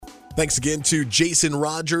Thanks again to Jason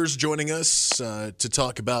Rogers joining us to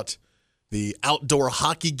talk about the outdoor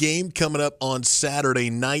hockey game coming up on Saturday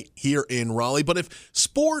night here in Raleigh. But if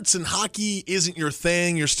sports and hockey isn't your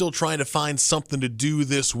thing, you're still trying to find something to do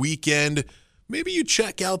this weekend, maybe you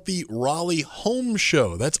check out the Raleigh Home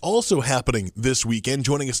Show. That's also happening this weekend.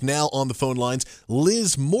 Joining us now on the phone lines,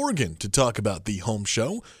 Liz Morgan, to talk about the Home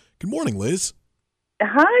Show. Good morning, Liz.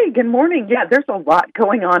 Hi, good morning. Yeah, there's a lot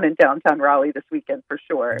going on in downtown Raleigh this weekend for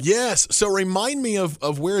sure. Yes. So remind me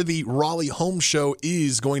of where the Raleigh Home Show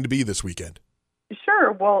is going to be this weekend.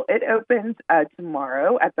 Sure. Well, it opens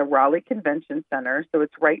tomorrow at the Raleigh Convention Center, so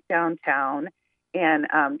it's right downtown. And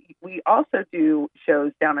we also do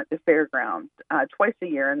shows down at the fairgrounds twice a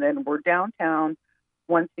year, and then we're downtown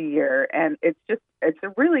once a year. And it's a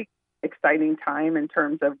really exciting time in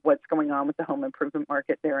terms of what's going on with the home improvement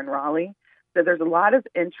market there in Raleigh. So there's a lot of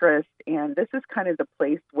interest, and this is kind of the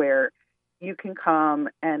place where you can come,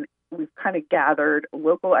 and we've kind of gathered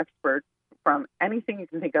local experts from anything you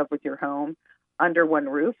can think of with your home under one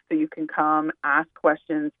roof. So you can come, ask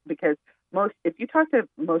questions, because if you talk to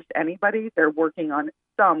most anybody, they're working on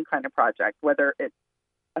some kind of project, whether it's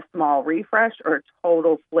a small refresh or a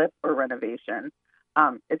total flip or renovation.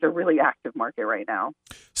 It's a really active market right now.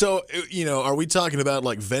 So, are we talking about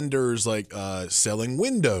like vendors like selling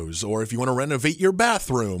windows, or if you want to renovate your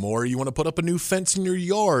bathroom, or you want to put up a new fence in your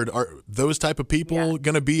yard? Are those type of people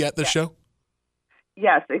going to be at the show?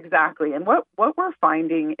 Yes, exactly. And what we're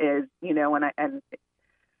finding is, and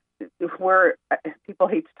people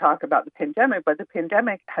hate to talk about the pandemic, but the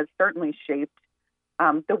pandemic has certainly shaped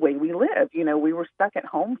the way we live. We were stuck at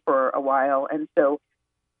home for a while, and so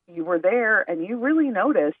you were there and you really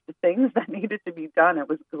noticed the things that needed to be done. It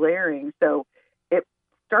was glaring. So it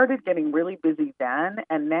started getting really busy then.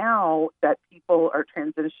 And now that people are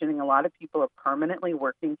transitioning, a lot of people are permanently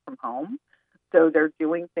working from home. So they're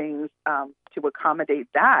doing things to accommodate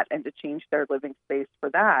that and to change their living space for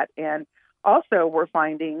that. And also we're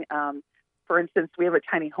finding, for instance, we have a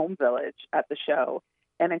tiny home village at the show,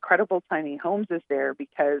 and Incredible Tiny Homes is there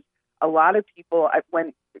because a lot of people,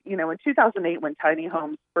 in 2008, when tiny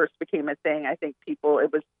homes first became a thing, I think it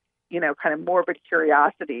was, kind of morbid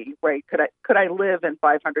curiosity, right? Could I live in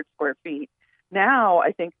 500 square feet? Now,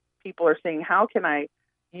 I think people are saying, how can I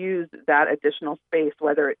use that additional space,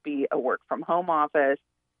 whether it be a work from home office,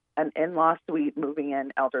 an in-law suite, moving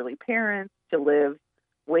in elderly parents to live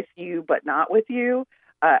with you, but not with you,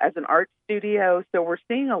 as an art studio. So we're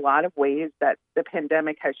seeing a lot of ways that the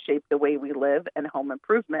pandemic has shaped the way we live and home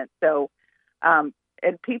improvement. So, and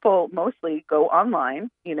people mostly go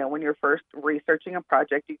online. When you're first researching a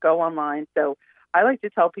project, you go online. So I like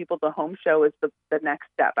to tell people the home show is the next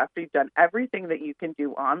step. After you've done everything that you can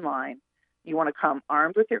do online, you want to come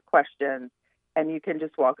armed with your questions, and you can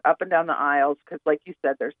just walk up and down the aisles because, like you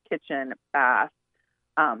said, there's kitchen, bath,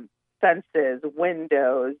 fences,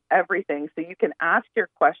 windows, everything. So you can ask your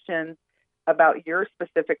questions about your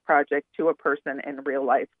specific project to a person in real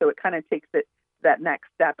life. So it kind of takes it that next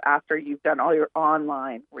step after you've done all your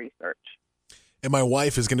online research. And my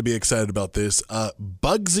wife is going to be excited about this.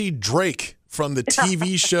 Bugsy Drake from the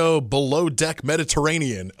TV show Below Deck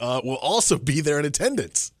Mediterranean will also be there in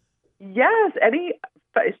attendance. Yes.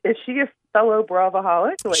 Is she a fellow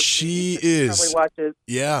Bravaholic? She is. Probably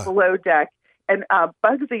watches Below Deck. And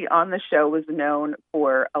Bugsy on the show was known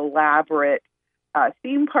for elaborate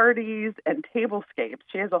theme parties and tablescapes.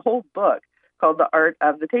 She has a whole book called The Art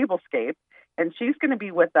of the Tablescape, and she's going to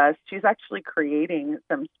be with us. She's actually creating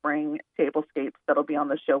some spring tablescapes that'll be on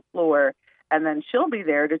the show floor, and then she'll be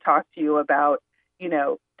there to talk to you about,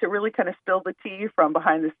 to really kind of spill the tea from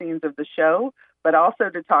behind the scenes of the show, but also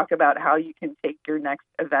to talk about how you can take your next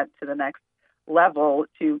event to the next level,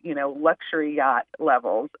 to luxury yacht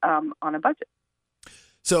levels on a budget.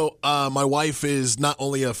 So my wife is not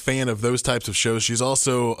only a fan of those types of shows, she's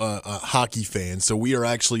also a hockey fan. So we are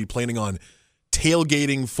actually planning on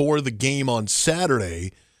tailgating for the game on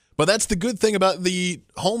Saturday. But that's the good thing about the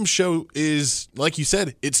home show is, like you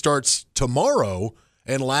said, it starts tomorrow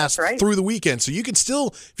and lasts through the weekend. So you can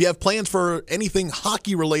still, if you have plans for anything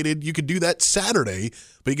hockey related, you could do that Saturday,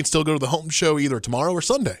 but you can still go to the home show either tomorrow or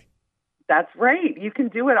Sunday. That's right. You can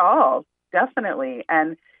do it all, definitely.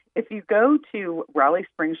 And if you go to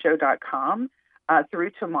RaleighSpringShow.com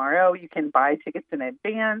through tomorrow, you can buy tickets in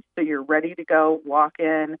advance, so you're ready to go, walk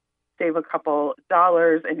in, save a couple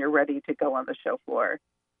dollars, and you're ready to go on the show floor.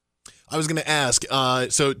 I was going to ask,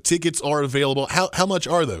 so tickets are available. How much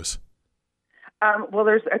are those? Well,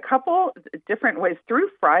 there's a couple different ways. Through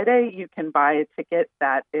Friday, you can buy a ticket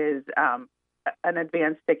that is an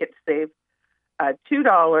advance ticket to save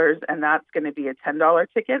 $2, and that's going to be a $10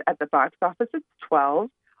 ticket. At the box office, it's $12.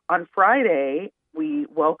 on Friday, we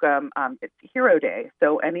welcome, it's Hero Day.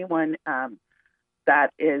 So anyone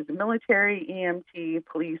that is military, EMT,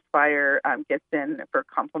 police, fire gets in for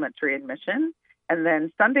complimentary admission. And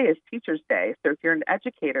then Sunday is Teacher's Day. So if you're an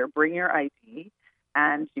educator, bring your ID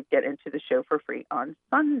and you get into the show for free on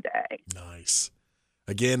Sunday. Nice.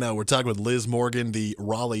 Again, we're talking with Liz Morgan. The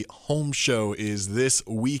Raleigh Home Show is this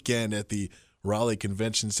weekend at the Raleigh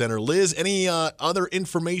Convention Center. Liz, any other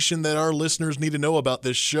information that our listeners need to know about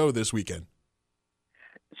this show this weekend?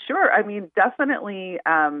 Sure. I mean, definitely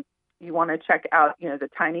you want to check out, the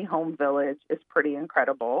Tiny Home Village is pretty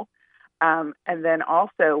incredible. And then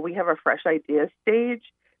also we have a Fresh Ideas stage.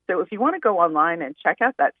 So if you want to go online and check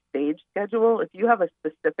out that stage schedule, if you have a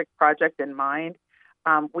specific project in mind,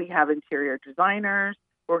 we have interior designers.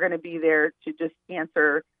 We're going to be there to just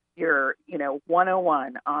answer your,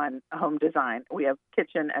 101 on home design. We have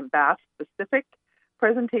kitchen and bath specific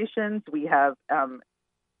presentations. We have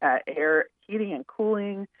air heating and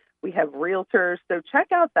cooling. We have realtors. So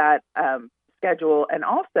check out that schedule. And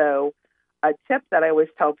also a tip that I always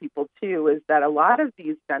tell people too is that a lot of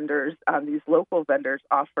these vendors, these local vendors,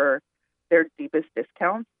 offer their deepest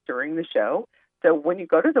discounts during the show. So when you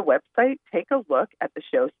go to the website, take a look at the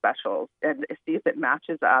show specials and see if it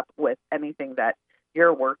matches up with anything that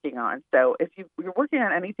you're working on. So if you're working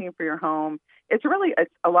on anything for your home, it's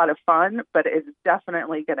a lot of fun, but it's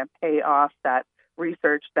definitely going to pay off that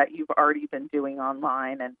research that you've already been doing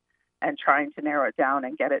online and trying to narrow it down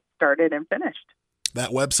and get it started and finished.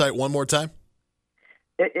 That website one more time?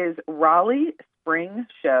 It is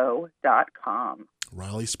RaleighSpringShow.com.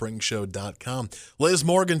 RaleighSpringShow.com. Liz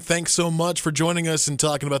Morgan, thanks so much for joining us and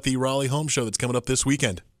talking about the Raleigh Home Show that's coming up this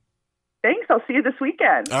weekend. Thanks. I'll see you this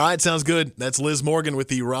weekend. All right, sounds good. That's Liz Morgan with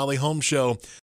the Raleigh Home Show.